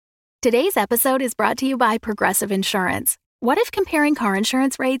Today's episode is brought to you by Progressive Insurance. What if comparing car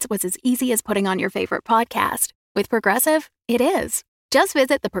insurance rates was as easy as putting on your favorite podcast? With Progressive, it is. Just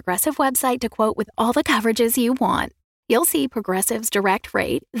visit the Progressive website to quote with all the coverages you want. You'll see Progressive's direct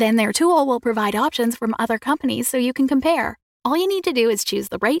rate, then their tool will provide options from other companies so you can compare. All you need to do is choose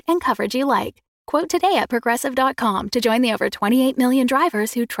the rate and coverage you like. Quote today at Progressive.com to join the over 28 million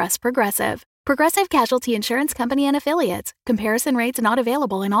drivers who trust Progressive. Progressive Casualty Insurance Company and Affiliates. Comparison rates not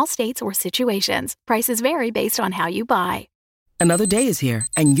available in all states or situations. Prices vary based on how you buy. Another day is here,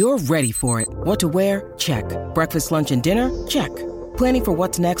 and you're ready for it. What to wear? Check. Breakfast, lunch, and dinner? Check. Planning for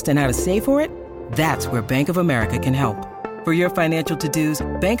what's next and how to save for it? That's where Bank of America can help. For your financial to-dos,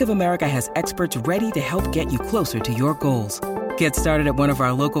 Bank of America has experts ready to help get you closer to your goals. Get started at one of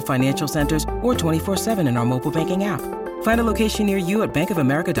our local financial centers or 24/7 in our mobile banking app. Find a location near you at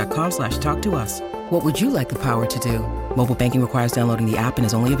bankofamerica.com/talktous. What would you like the power to do? Mobile banking requires downloading the app and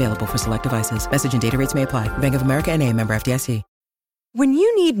is only available for select devices. Message and data rates may apply. Bank of America N.A., member FDIC. When you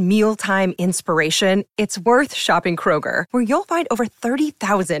need mealtime inspiration, it's worth shopping Kroger, where you'll find over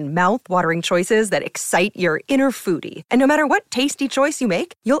 30,000 mouth-watering choices that excite your inner foodie. And no matter what tasty choice you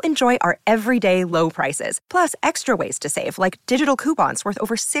make, you'll enjoy our everyday low prices, plus extra ways to save, like digital coupons worth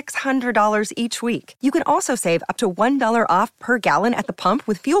over $600 each week. You can also save up to $1 off per gallon at the pump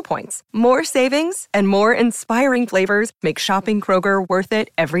with fuel points. More savings and more inspiring flavors make shopping Kroger worth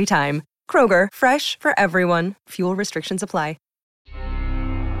it every time. Kroger, fresh for everyone. Fuel restrictions apply.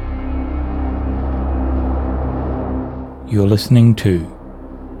 You're listening to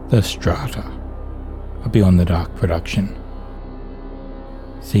The Strata, a Beyond the Dark production.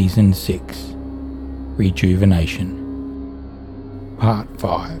 Season 6, Rejuvenation, Part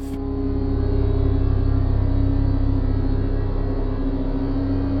 5.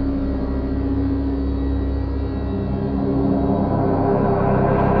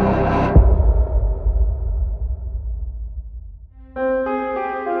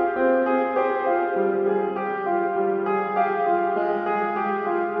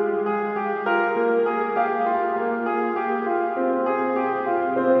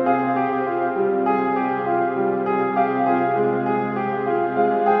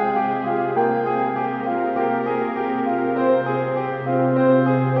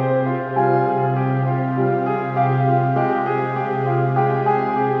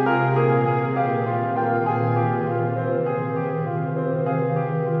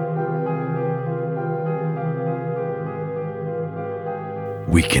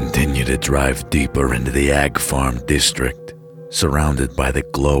 We continue to drive deeper into the Ag Farm District, surrounded by the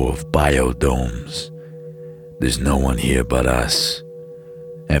glow of biodomes. There's no one here but us.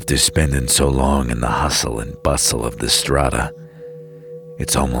 After spending so long in the hustle and bustle of the Strata,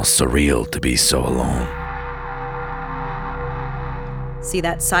 it's almost surreal to be so alone. See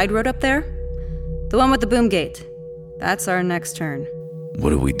that side road up there? The one with the boom gate. That's our next turn.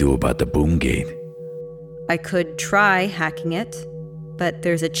 What do we do about the boom gate? I could try hacking it, but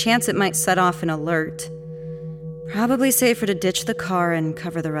there's a chance it might set off an alert. Probably safer to ditch the car and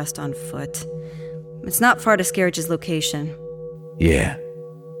cover the rest on foot. It's not far to Scarrige's location. Yeah,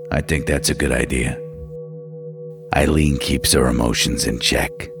 I think that's a good idea. Eileen keeps her emotions in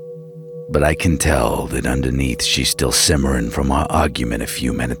check, but I can tell that underneath she's still simmering from our argument a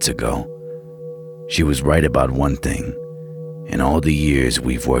few minutes ago. She was right about one thing. In all the years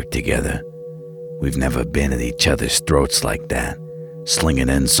we've worked together, we've never been at each other's throats like that, slinging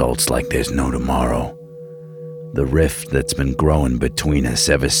insults like there's no tomorrow. The rift that's been growing between us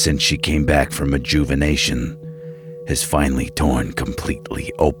ever since she came back from Rejuvenation has finally torn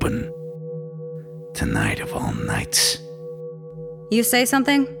completely open. Tonight of all nights. You say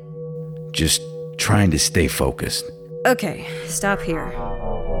something? Just trying to stay focused. Okay, stop here.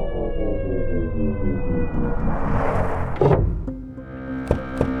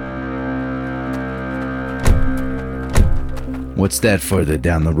 What's that further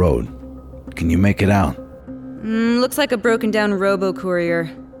down the road? Can you make it out? Looks like a broken down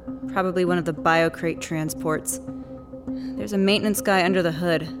robo-courier. Probably one of the biocrate transports. There's a maintenance guy under the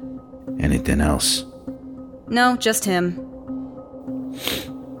hood. Anything else? No, just him.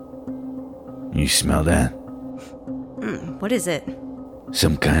 You smell that? What is it?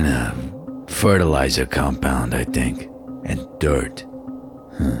 Some kind of fertilizer compound, I think. And dirt.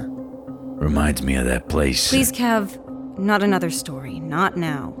 Reminds me of that place. Please, Cav, not another story. Not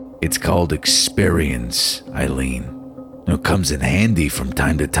now. It's called experience, Eileen. It comes in handy from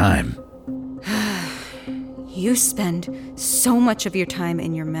time to time. You spend so much of your time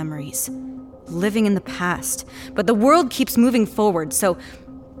in your memories, living in the past. But the world keeps moving forward, so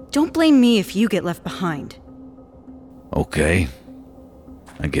don't blame me if you get left behind. Okay.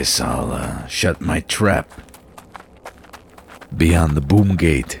 I guess I'll shut my trap. Beyond the boom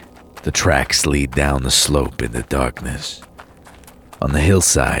gate, the tracks lead down the slope in the darkness. On the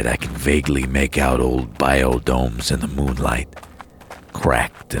hillside, I can vaguely make out old biodomes in the moonlight,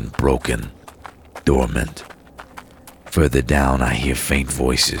 cracked and broken, dormant. Further down, I hear faint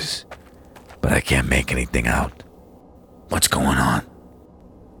voices, but I can't make anything out. What's going on?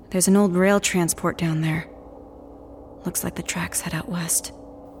 There's an old rail transport down there. Looks like the tracks head out west.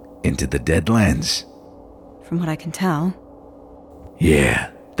 Into the Deadlands? From what I can tell.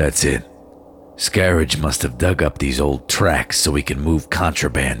 Yeah, that's it. Scarage must have dug up these old tracks so he can move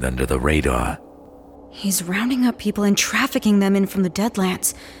contraband under the radar. He's rounding up people and trafficking them in from the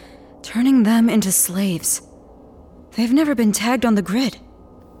Deadlands, turning them into slaves. They've never been tagged on the grid.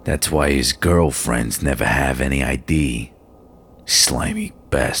 That's why his girlfriends never have any ID. Slimy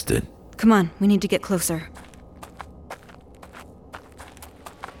bastard. Come on, we need to get closer.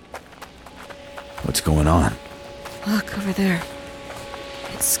 What's going on? Look, over there.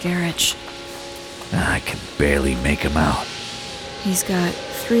 It's Scarage. I can barely make him out. He's got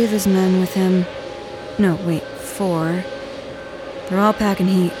 3 of his men with him. No, wait, 4. They're all packing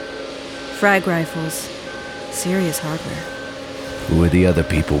heat. Frag rifles. Serious hardware. Who are the other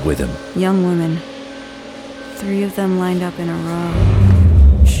people with him? Young women. 3 of them lined up in a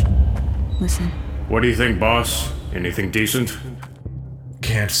row. Shh. Listen. What do you think, boss? Anything decent?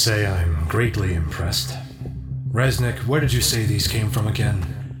 Can't say I'm greatly impressed. Resnick, where did you say these came from again?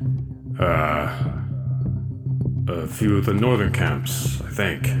 A few of the northern camps, I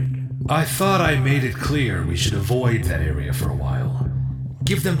think. I thought I made it clear we should avoid that area for a while.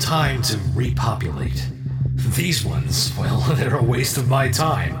 Give them time to repopulate. These ones, well, they're a waste of my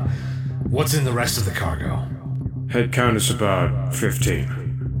time. What's in the rest of the cargo? Head count is about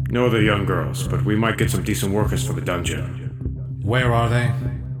 15. No other young girls, but we might get some decent workers for the dungeon. Where are they?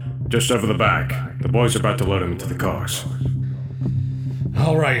 Just over the back. The boys are about to load them into the cars.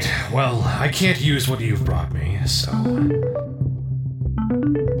 All right, well, I can't use what you've brought me, so...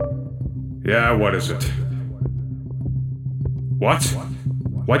 Yeah, what is it? What?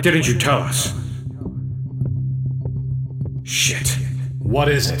 Why didn't you tell us? Shit. What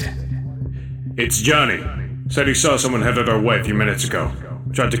is it? It's Johnny. Said he saw someone headed our way a few minutes ago.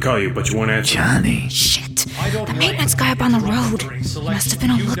 Tried to call you, but you won't answer. Johnny. Shit! The maintenance guy up on the road. He must have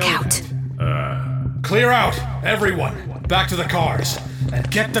been on lookout. Clear out, everyone. Back to the cars. And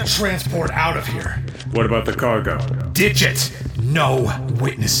get the transport out of here. What about the cargo? Ditch it. No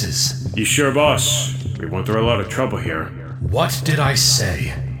witnesses. You sure, boss? We went through a lot of trouble here. What did I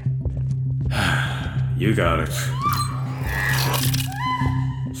say? You got it.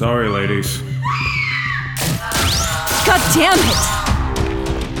 Sorry, ladies. God damn it!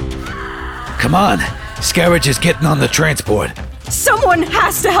 Come on! Scarage is getting on the transport. Someone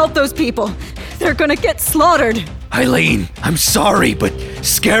has to help those people. They're gonna get slaughtered. Eileen, I'm sorry, but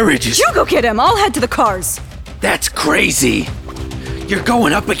Scarage is... You go get him. I'll head to the cars. That's crazy! You're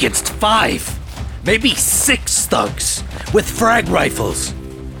going up against 5, maybe 6 thugs with frag rifles.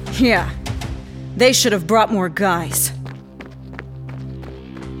 Yeah. They should have brought more guys.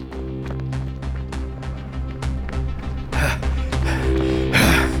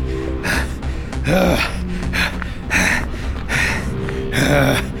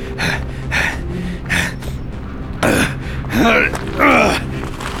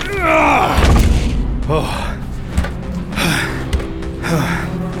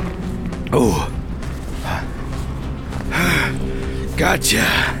 Oh. Gotcha.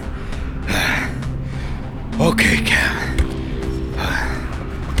 Okay, Cam.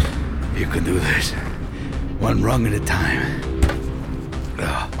 You can do this. One rung at a time.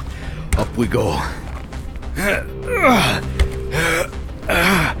 Up we go.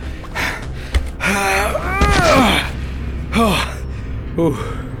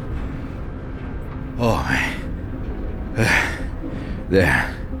 Oh, man.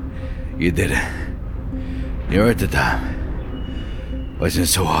 There. You did it. You're at the top. Wasn't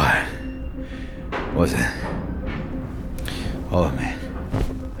so hard. Was it? Oh, man.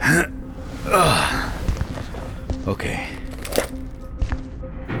 Okay.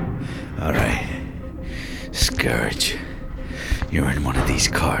 Alright. Scourge. You're in one of these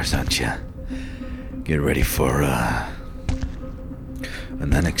cars, aren't you? Get ready for, an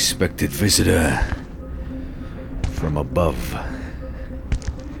unexpected visitor from above.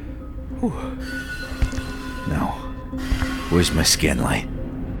 Whew. Now, where's my scan light?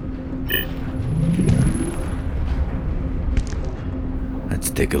 Let's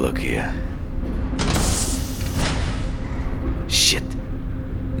take a look here. Shit.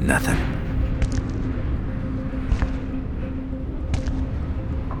 Nothing.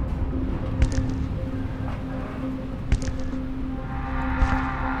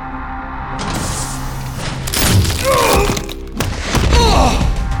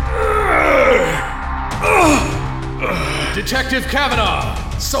 Detective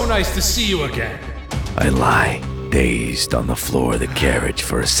Kavanaugh! So nice to see you again. I lie, dazed on the floor of the carriage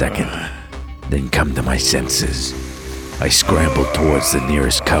for a second, then come to my senses. I scramble towards the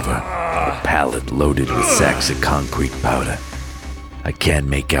nearest cover, a pallet loaded with sacks of concrete powder. I can't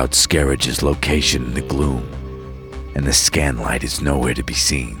make out Scarridge's location in the gloom, and the scan light is nowhere to be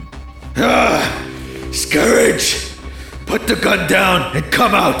seen. Scarridge! Put the gun down and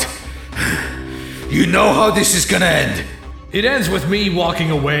come out! You know how this is gonna end. It ends with me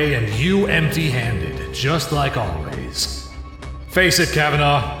walking away and you empty-handed, just like always. Face it,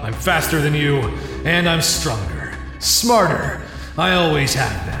 Kavanaugh, I'm faster than you, and I'm stronger, smarter. I always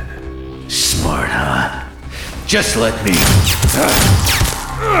have been. Smart, huh? Just let me...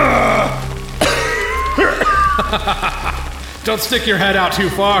 Don't stick your head out too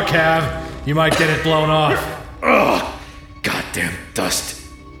far, Cav. You might get it blown off. Ugh! Goddamn dust.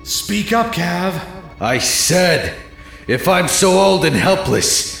 Speak up, Cav. I said, if I'm so old and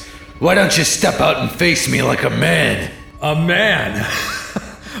helpless, why don't you step out and face me like a man? A man?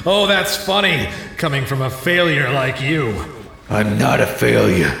 Oh, that's funny, coming from a failure like you. I'm not a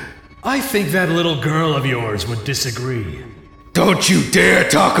failure. I think that little girl of yours would disagree. Don't you dare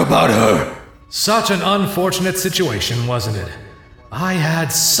talk about her! Such an unfortunate situation, wasn't it? I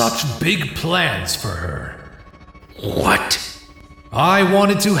had such big plans for her. What? I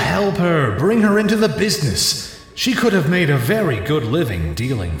wanted to help her, bring her into the business. She could have made a very good living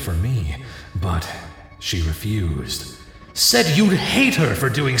dealing for me, but she refused. Said you'd hate her for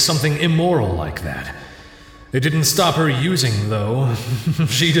doing something immoral like that. It didn't stop her using, though.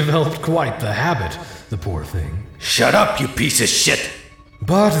 She developed quite the habit, the poor thing. Shut up, you piece of shit!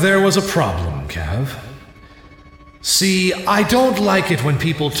 But there was a problem, Cav. See, I don't like it when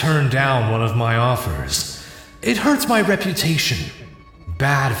people turn down one of my offers. It hurts my reputation.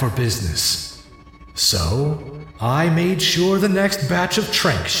 Bad for business. So, I made sure the next batch of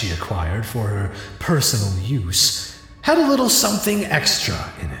trank she acquired for her personal use had a little something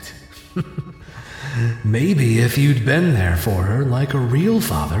extra in it. Maybe if you'd been there for her like a real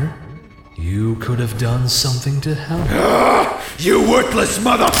father, you could have done something to help. You worthless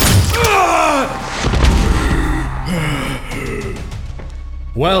mother!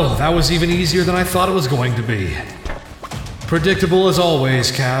 Well, that was even easier than I thought it was going to be. Predictable as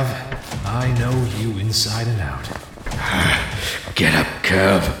always, Cav. I know you inside and out. Get up,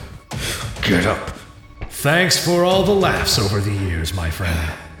 Cav. Get up. Thanks for all the laughs over the years, my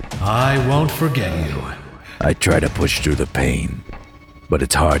friend. I won't forget you. I try to push through the pain, but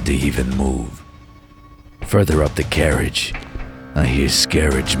it's hard to even move. Further up the carriage, I hear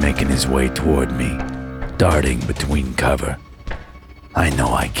Scarridge making his way toward me, darting between cover. I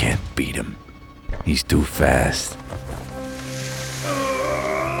know I can't beat him. He's too fast.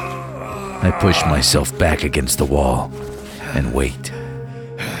 I push myself back against the wall and wait.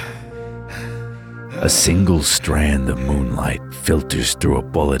 A single strand of moonlight filters through a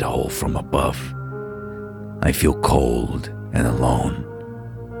bullet hole from above. I feel cold and alone,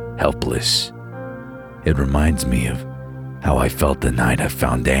 helpless. It reminds me of how I felt the night I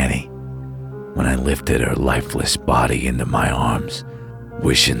found Annie, when I lifted her lifeless body into my arms,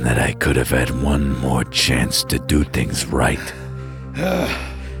 wishing that I could have had one more chance to do things right.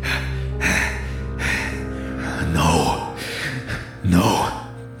 No,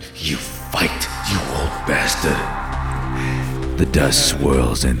 you fight, you old bastard. The dust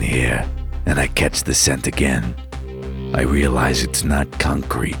swirls in the air, and I catch the scent again. I realize it's not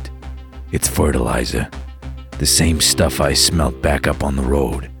concrete. It's fertilizer. The same stuff I smelt back up on the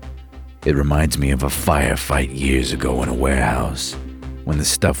road. It reminds me of a firefight years ago in a warehouse, when the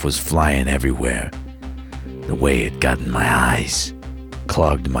stuff was flying everywhere. The way it got in my eyes,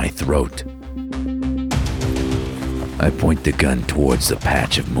 clogged my throat. I point the gun towards the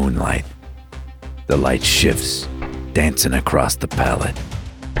patch of moonlight. The light shifts, dancing across the pallet.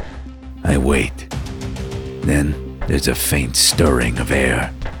 I wait. Then there's a faint stirring of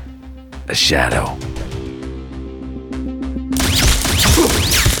air. A shadow.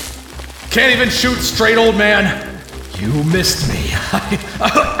 Can't even shoot straight, old man. You missed me.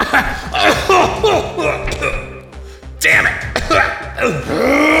 Damn it.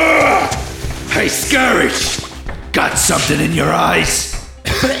 Hey, Scarridge! Got something in your eyes?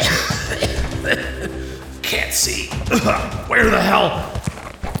 Can't see. Where the hell?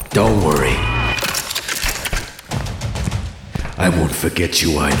 Don't worry. I won't forget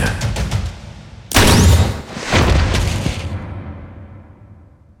you either.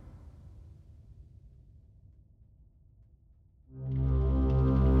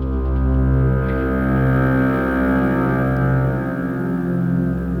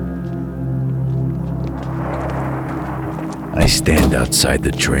 I stand outside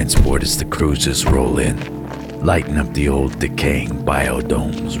the transport as the cruisers roll in, lighting up the old decaying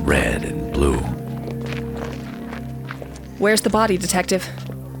biodomes red and blue. Where's the body, Detective?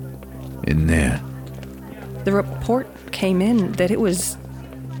 In there. The report came in that it was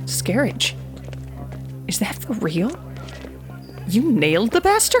Scarage. Is that for real? You nailed the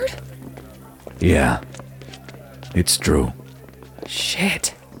bastard? Yeah. It's true.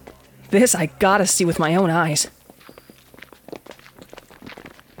 Shit. This I gotta see with my own eyes.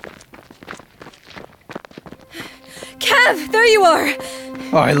 Kev, there you are!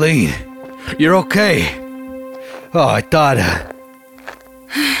 Oh, Eileen, you're okay. Oh, I thought...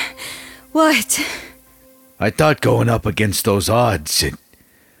 What? I thought going up against those odds,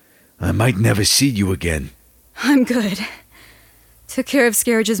 I might never see you again. I'm good. Took care of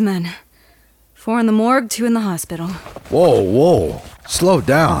Scarage's men. 4 in the morgue, 2 in the hospital. Whoa. Slow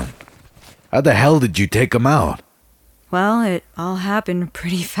down. How the hell did you take them out? Well, it all happened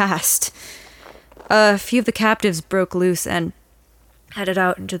pretty fast. A few of the captives broke loose and headed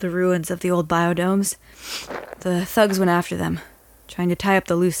out into the ruins of the old biodomes. The thugs went after them, trying to tie up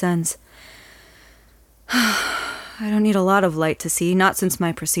the loose ends. I don't need a lot of light to see, not since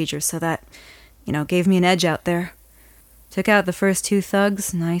my procedure, so that, gave me an edge out there. Took out the first 2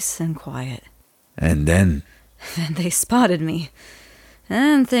 thugs, nice and quiet. And then? Then they spotted me.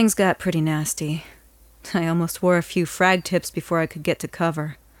 And things got pretty nasty. I almost wore a few frag tips before I could get to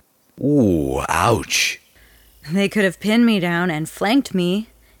cover. Ooh, ouch. They could have pinned me down and flanked me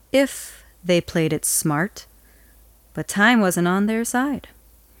if they played it smart. But time wasn't on their side.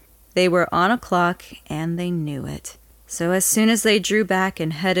 They were on a clock and they knew it. So as soon as they drew back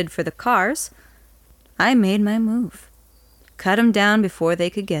and headed for the cars, I made my move. Cut them down before they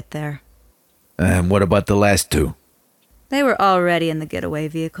could get there. And what about the last 2? They were already in the getaway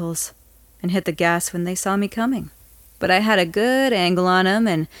vehicles and hit the gas when they saw me coming. But I had a good angle on them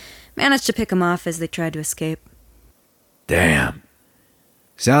and managed to pick them off as they tried to escape. Damn.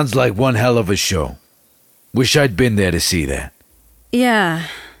 Sounds like one hell of a show. Wish I'd been there to see that. Yeah,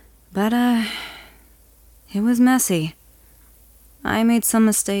 but it was messy. I made some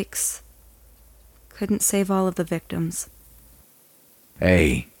mistakes. Couldn't save all of the victims.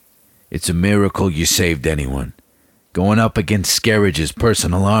 Hey, it's a miracle you saved anyone. Going up against Scarage's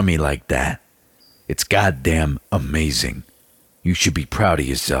personal army like that. It's goddamn amazing. You should be proud of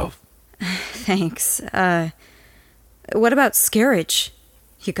yourself. Thanks. What about Scarage?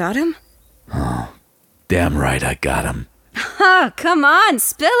 You got him? Oh, damn right I got him. Ha! Come on,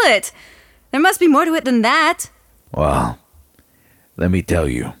 spill it! There must be more to it than that. Well, let me tell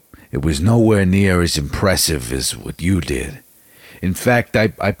you, it was nowhere near as impressive as what you did. In fact,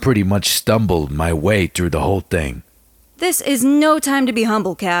 I pretty much stumbled my way through the whole thing. This is no time to be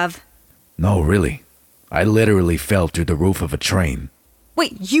humble, Cav. No, really. I literally fell through the roof of a train.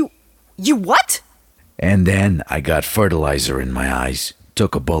 Wait, you what? And then I got fertilizer in my eyes,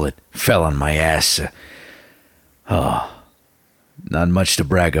 took a bullet, fell on my ass. Not much to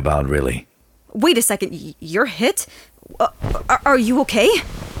brag about, really. Wait a second, you're hit? Are you okay?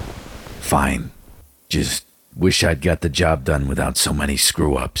 Fine. Just wish I'd got the job done without so many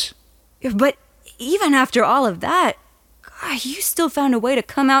screw-ups. But even after all of that, God, you still found a way to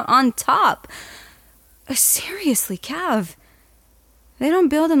come out on top. Seriously, Cav. They don't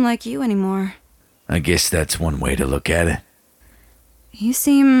build them like you anymore. I guess that's one way to look at it. You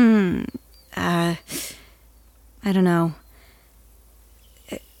seem... I don't know.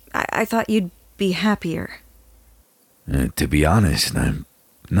 I thought you'd be happier. To be honest, I'm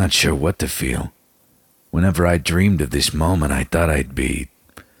not sure what to feel. Whenever I dreamed of this moment, I thought I'd be...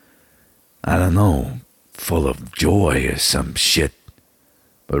 I don't know, full of joy or some shit.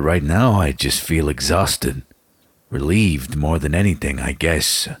 But right now I just feel exhausted. Relieved more than anything, I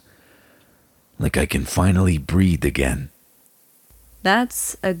guess. Like I can finally breathe again.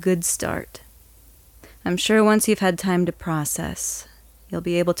 That's a good start. I'm sure once you've had time to process, you'll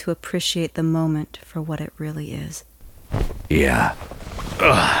be able to appreciate the moment for what it really is. Yeah.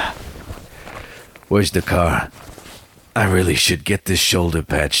 Ugh. Where's the car? I really should get this shoulder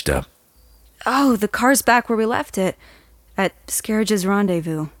patched up. Oh, the car's back where we left it. At Scarage's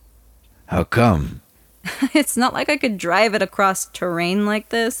rendezvous. How come? It's not like I could drive it across terrain like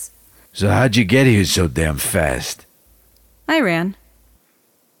this. So how'd you get here so damn fast? I ran.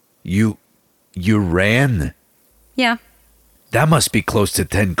 You ran? Yeah. That must be close to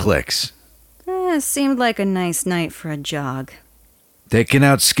 10 clicks. Seemed like a nice night for a jog. Taking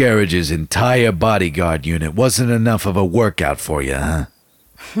out Scarage's entire bodyguard unit wasn't enough of a workout for you, huh?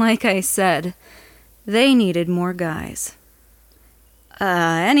 Like I said, they needed more guys.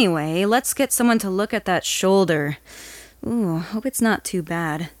 Anyway, let's get someone to look at that shoulder. Ooh, hope it's not too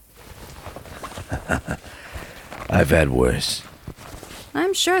bad. I've had worse.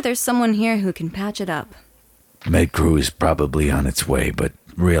 I'm sure there's someone here who can patch it up. Med crew is probably on its way, but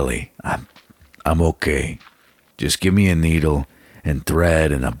really, I'm okay. Just give me a needle and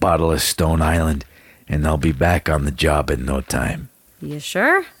thread and a bottle of Stone Island, and I'll be back on the job in no time. You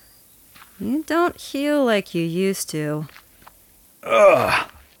sure? You don't heal like you used to. I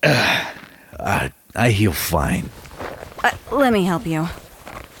heal fine. Let me help you.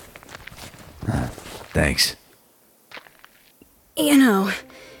 Thanks. You know,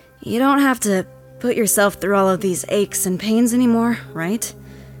 you don't have to put yourself through all of these aches and pains anymore, right?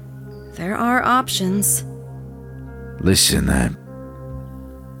 There are options. Listen,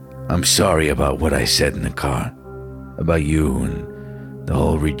 I'm sorry about what I said in the car. About you and the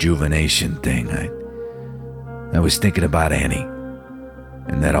whole rejuvenation thing. I was thinking about Annie.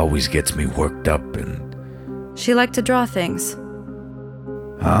 And that always gets me worked up and... She liked to draw things.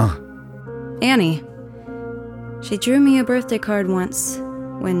 Huh? Annie. She drew me a birthday card once,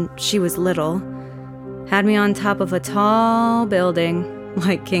 when she was little. Had me on top of a tall building,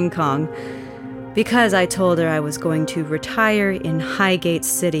 like King Kong, because I told her I was going to retire in Highgate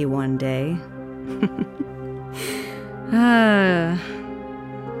City one day.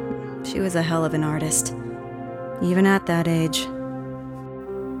 She was a hell of an artist, even at that age.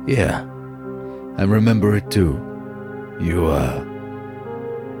 Yeah, I remember it too. You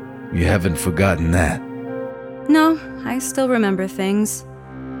haven't forgotten that. No, I still remember things.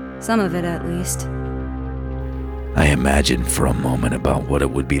 Some of it, at least. I imagined for a moment about what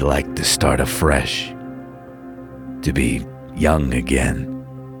it would be like to start afresh. To be young again,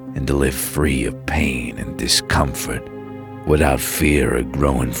 and to live free of pain and discomfort, without fear of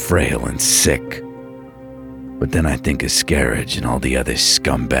growing frail and sick. But then I think of Scarage and all the other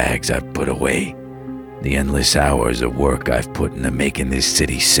scumbags I've put away, the endless hours of work I've put into making this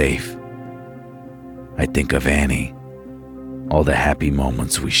city safe. I think of Annie, all the happy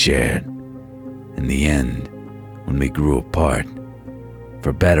moments we shared. In the end, when we grew apart,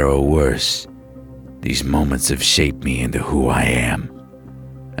 for better or worse, these moments have shaped me into who I am,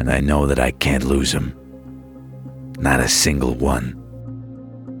 and I know that I can't lose them. Not a single one.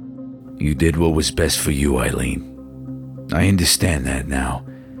 You did what was best for you, Eileen. I understand that now,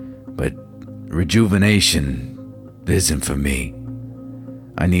 but rejuvenation isn't for me.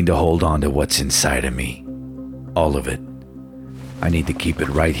 I need to hold on to what's inside of me. All of it. I need to keep it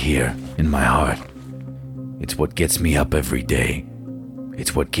right here in my heart. It's what gets me up every day.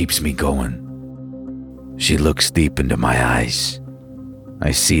 It's what keeps me going. She looks deep into my eyes.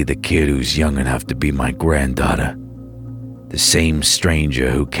 I see the kid who's young enough to be my granddaughter. The same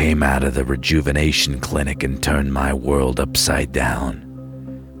stranger who came out of the rejuvenation clinic and turned my world upside down.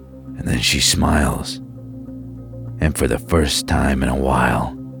 And then she smiles. And for the first time in a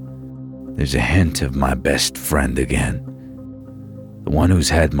while, there's a hint of my best friend again. The one who's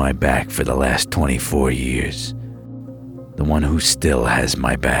had my back for the last 24 years. The one who still has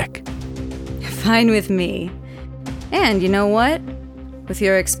my back. Fine with me. And you know what? With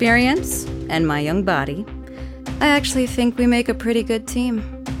your experience and my young body, I actually think we make a pretty good team.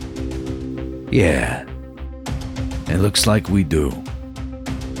 Yeah. It looks like we do.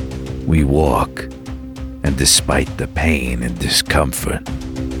 We walk, and despite the pain and discomfort,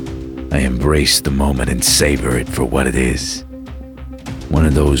 I embrace the moment and savor it for what it is. One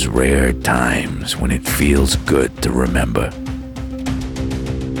of those rare times when it feels good to remember.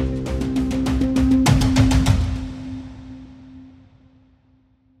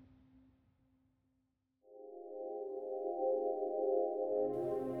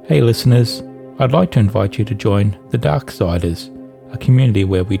 Hey listeners, I'd like to invite you to join the Darksiders, a community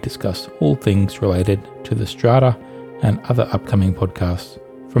where we discuss all things related to the Strata and other upcoming podcasts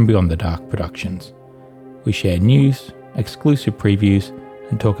from Beyond the Dark Productions. We share news, exclusive previews,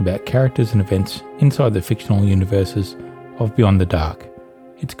 and talk about characters and events inside the fictional universes of Beyond the Dark.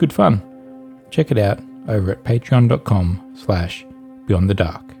 It's good fun. Check it out over at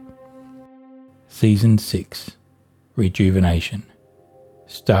patreon.com/beyondthedark. Season 6, Rejuvenation.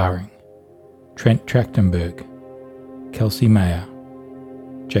 Starring Trent Trachtenberg, Kelsey Mayer,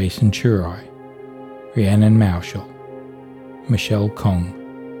 Jason Churai, Rhiannon Marshall, Michelle Kong,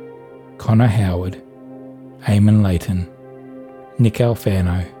 Connor Howard, Eamon Layton, Nick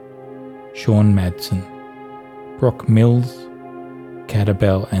Alfano, Sean Madsen, Brock Mills,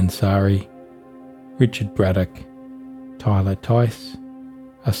 Kadabel Ansari, Richard Braddock, Tyler Tice,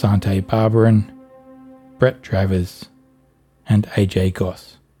 Asante Barbaran, Brett Travers, and AJ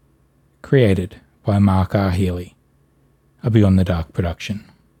Goss. Created by Mark R. Healy, a Beyond the Dark production.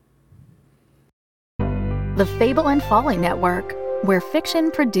 the Fable and Folly Network, where fiction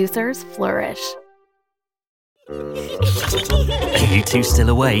producers flourish. Are you two still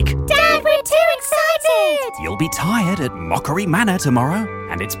awake? Dad, we're too excited! You'll be tired at Mockery Manor tomorrow,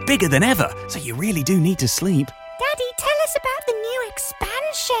 and it's bigger than ever, so you really do need to sleep. Daddy, tell us about the new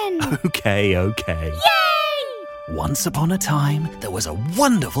expansion! Okay. Yay! Once upon a time, there was a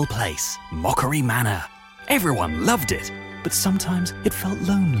wonderful place, Mockery Manor. Everyone loved it, but sometimes it felt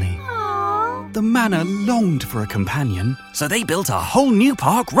lonely. Aww. The manor longed for a companion, so they built a whole new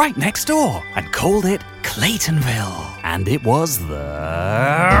park right next door and called it Claytonville. And it was the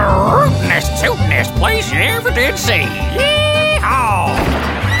rootinest, tootinest place you ever did see. Yee-haw!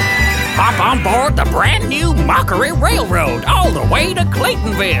 Hop on board the brand new Mockery Railroad all the way to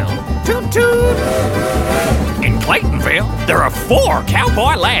Claytonville. Toot toot! In Claytonville, there are 4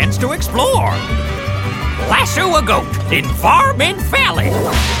 cowboy lands to explore. Lasso a goat in Farming Valley.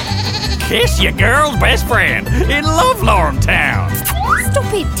 Kiss your girl's best friend in Lovelorn Town.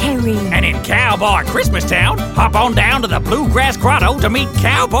 Stop it, Terry. And in Cowboy Christmas Town, hop on down to the Bluegrass Grotto to meet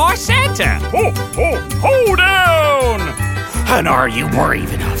Cowboy Santa. Ho down! And are you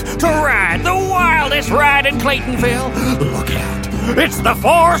brave enough to ride the wildest ride in Claytonville? Look out, it's the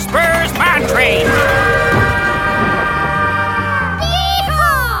 4 Spurs Mine Train.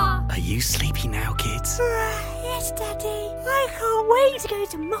 Yeehaw! Are you sleepy now, kids? Yes, Daddy. I can't wait to go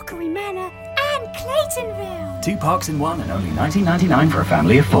to Mockery Manor and Claytonville. 2 parks in one and only $19.99 for a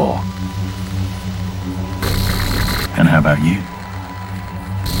family of 4. And how about you?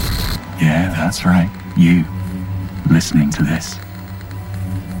 Yeah, that's right. You, listening to this.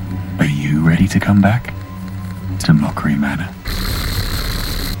 Are you ready to come back to Mockery Manor?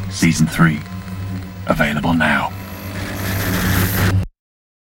 Season 3, available now.